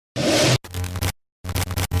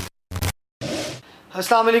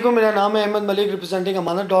अस्सलाम वालेकुम, मेरा नाम है अहमद मलिक, रिप्रेजेंटिंग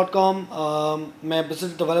अमानत.com। मैं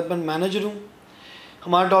बिज़नेस डेवलपमेंट मैनेजर हूँ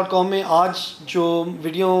हमारा.com में। आज जो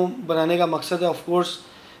वीडियो बनाने का मकसद है, of course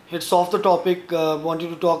it's of the topic, wanted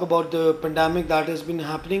to talk about the pandemic that has been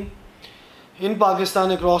happening in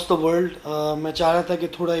Pakistan across the world. मैं चाह रहा था कि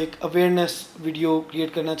थोड़ा एक अवेयरनेस वीडियो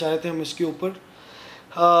क्रिएट करना चाह रहे थे हम इसके ऊपर।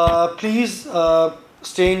 प्लीज़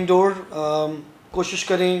स्टे इंडोर, कोशिश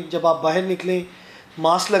करें जब आप बाहर निकलें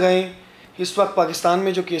मास्क लगाएं। इस वक्त पाकिस्तान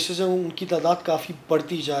में जो केसेस हैं उनकी तादाद काफ़ी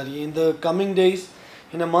बढ़ती जा रही है। In the coming days,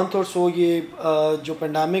 in a month और सो, ये जो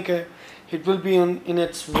पेंडेमिक है it will be in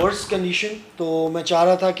its worst condition. तो मैं चाह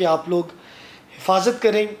रहा था कि आप लोग हिफाजत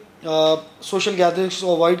करें, सोशल गैदरिंग्स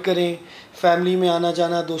को अवॉइड करें, फैमिली में आना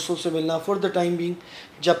जाना, दोस्तों से मिलना फॉर द टाइम बीइंग,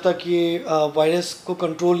 जब तक ये वायरस को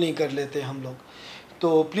कंट्रोल नहीं कर लेते हम लोग।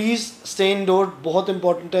 तो प्लीज़ स्टे इंडोर, बहुत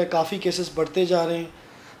इंपॉर्टेंट है। काफ़ी केसेस बढ़ते जा रहे हैं।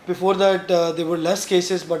 Before that there were less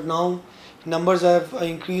cases, but now numbers have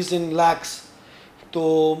increase in lakhs. तो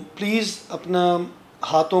प्लीज़ अपना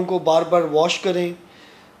हाथों को बार बार वॉश करें,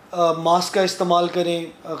 मास्क का इस्तेमाल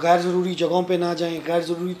करें, गैर ज़रूरी जगहों पे ना जाएं, गैर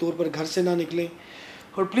ज़रूरी तौर पर घर से ना निकलें,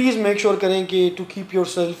 और प्लीज़ मेक श्योर करें कि to keep your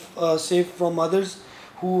self safe from others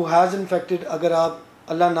who has infected. अगर आप,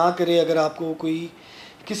 अल्लाह ना करे, अगर आपको कोई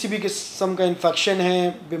किसी भी किस्म का इन्फेक्शन है,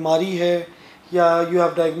 बीमारी है, या you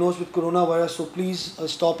have diagnose with corona virus, so please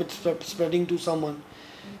stop it spreading to someone,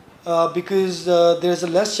 because there is a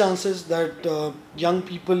less chances that young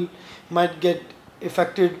people might get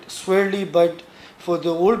affected severely, but for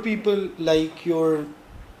the old people like your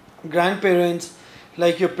grandparents,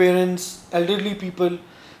 like your parents, elderly people,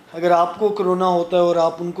 अगर आपको corona होता है और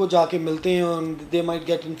आप उनको जाके मिलते हैं और they might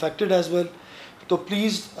get infected as well, तो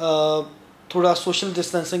प्लीज़ थोड़ा सोशल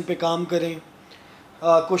डिस्टेंसिंग पे काम करें।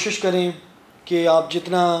 कोशिश करें कि आप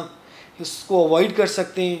जितना इसको अवॉइड कर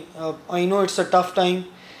सकते हैं। I know it's a tough time,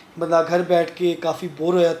 बंदा घर बैठ के काफ़ी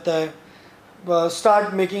बोर हो जाता है।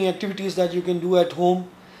 Start making activities that you can do at home.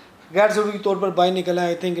 गैर ज़रूरी तौर पर बाहर निकलना,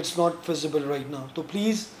 I think it's not feasible right now. तो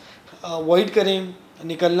प्लीज़ अवॉइड करें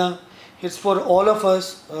निकलना। It's for all of us,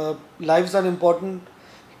 lives are important.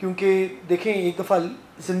 क्योंकि देखें, एक दफ़ा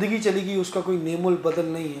ज़िंदगी चली गई, उसका कोई नेमुल बदल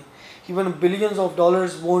नहीं है। Even billions of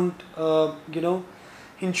dollars won't you know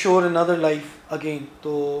ensure another life again.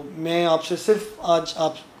 तो मैं आपसे सिर्फ आज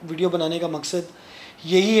आप वीडियो बनाने का मकसद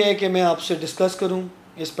यही है कि मैं आपसे डिस्कस करूं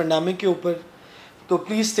इस पेंडेमिक के ऊपर। तो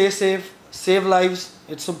please stay safe, save lives,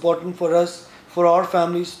 it's important for us, for our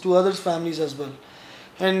families, to others families as well.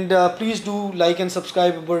 And please do like and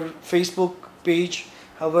subscribe our Facebook page,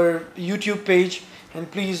 our YouTube page, and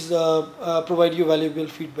please provide you valuable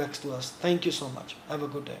feedbacks to us. Thank you so much, have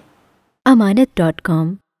a good day.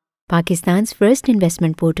 Ammanat.com, Pakistan's first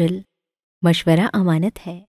investment portal. मशवरा अमानत है।